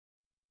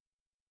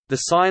The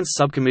Science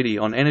Subcommittee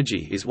on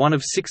Energy is one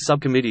of 6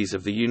 subcommittees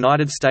of the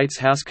United States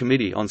House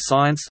Committee on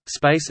Science,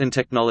 Space and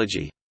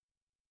Technology.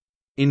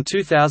 In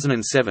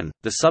 2007,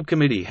 the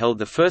subcommittee held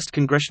the first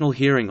congressional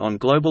hearing on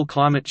global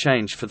climate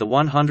change for the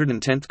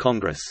 110th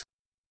Congress.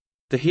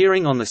 The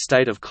hearing on the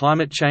State of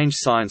Climate Change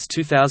Science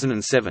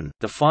 2007,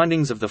 the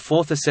findings of the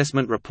Fourth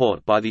Assessment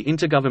Report by the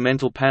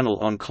Intergovernmental Panel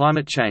on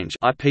Climate Change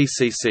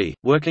 (IPCC),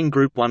 Working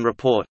Group 1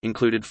 report,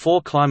 included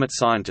 4 climate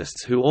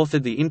scientists who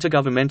authored the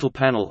Intergovernmental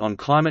Panel on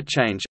Climate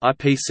Change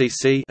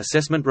 (IPCC)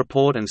 assessment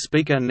report and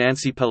Speaker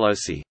Nancy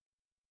Pelosi.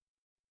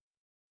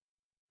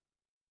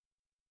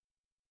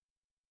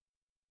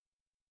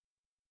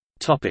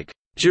 Topic: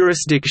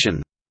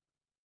 Jurisdiction.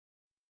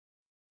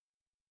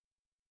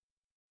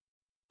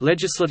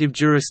 Legislative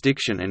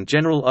jurisdiction and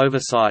general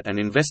oversight and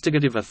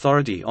investigative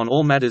authority on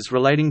all matters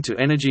relating to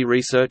energy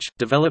research,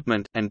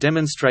 development, and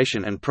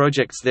demonstration and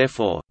projects.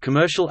 Therefore,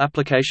 commercial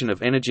application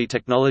of energy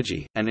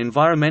technology, and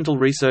environmental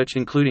research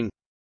including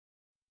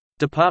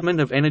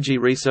Department of Energy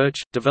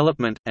Research,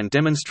 Development, and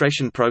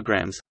Demonstration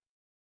Programs,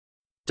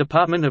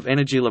 Department of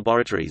Energy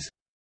Laboratories,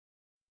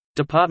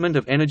 Department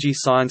of Energy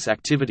Science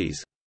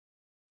Activities,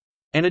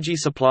 Energy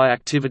Supply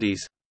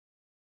Activities,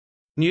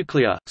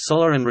 Nuclear,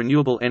 solar and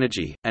renewable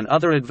energy, and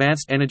other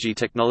advanced energy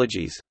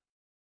technologies,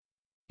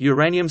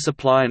 Uranium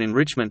Supply and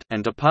Enrichment,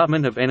 and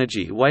Department of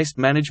Energy Waste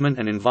Management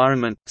and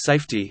Environment,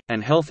 Safety,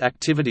 and Health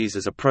Activities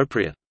as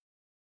appropriate,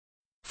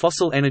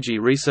 Fossil Energy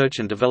Research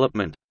and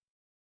Development,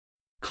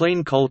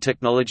 Clean Coal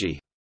Technology,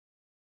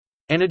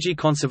 Energy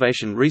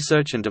Conservation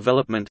Research and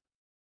Development,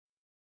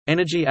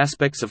 Energy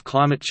Aspects of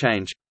Climate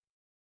Change,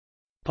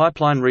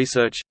 Pipeline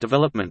Research,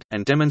 Development,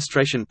 and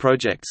Demonstration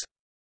Projects,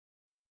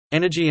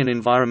 Energy and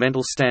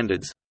environmental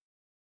standards,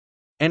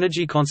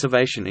 energy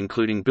conservation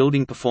including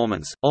building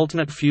performance,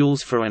 alternate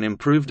fuels for an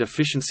improved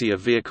efficiency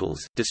of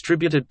vehicles,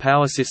 distributed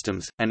power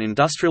systems, and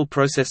industrial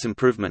process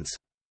improvements,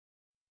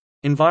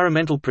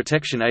 Environmental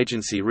Protection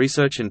Agency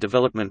research and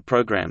development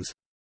programs,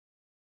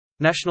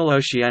 National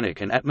Oceanic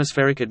and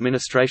Atmospheric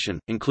Administration,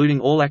 including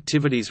all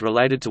activities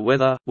related to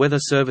weather, weather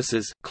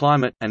services,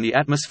 climate, and the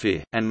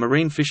atmosphere, and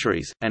marine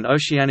fisheries, and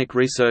oceanic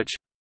research,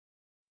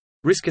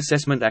 risk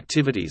assessment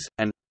activities,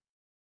 and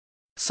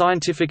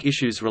scientific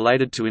issues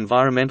related to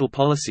environmental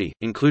policy,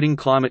 including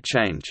climate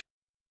change.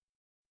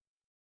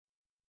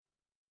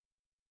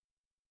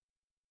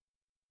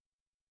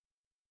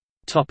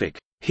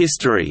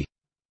 History.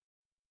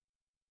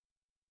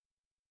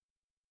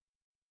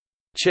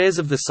 Chairs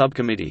of the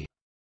subcommittee: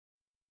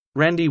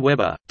 Randy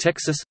Weber,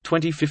 Texas,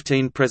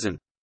 2015–present;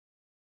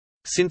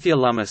 Cynthia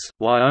Lummis,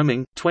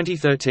 Wyoming,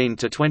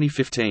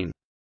 2013–2015;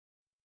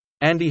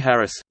 Andy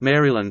Harris,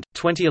 Maryland,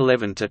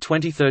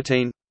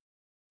 2011–2013;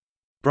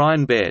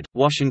 Brian Baird,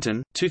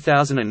 Washington,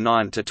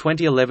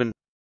 2009–2011;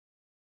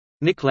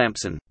 Nick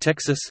Lampson,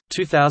 Texas,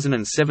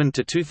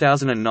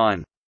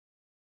 2007–2009;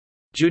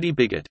 Judy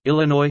Biggett,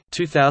 Illinois,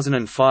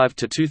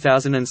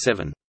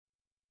 2005–2007.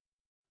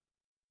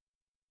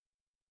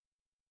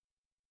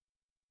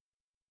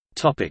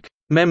 Topic: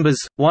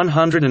 Members,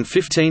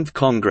 115th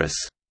Congress.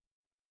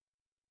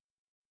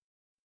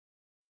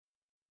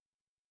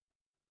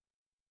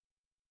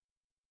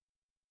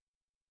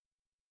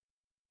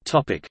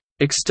 Topic: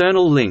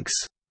 External links.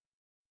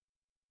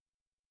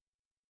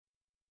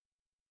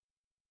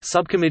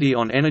 Subcommittee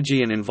on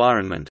Energy and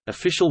Environment,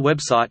 official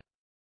website;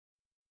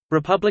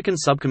 Republican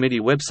Subcommittee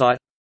website;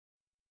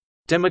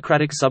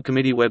 Democratic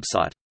Subcommittee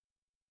website.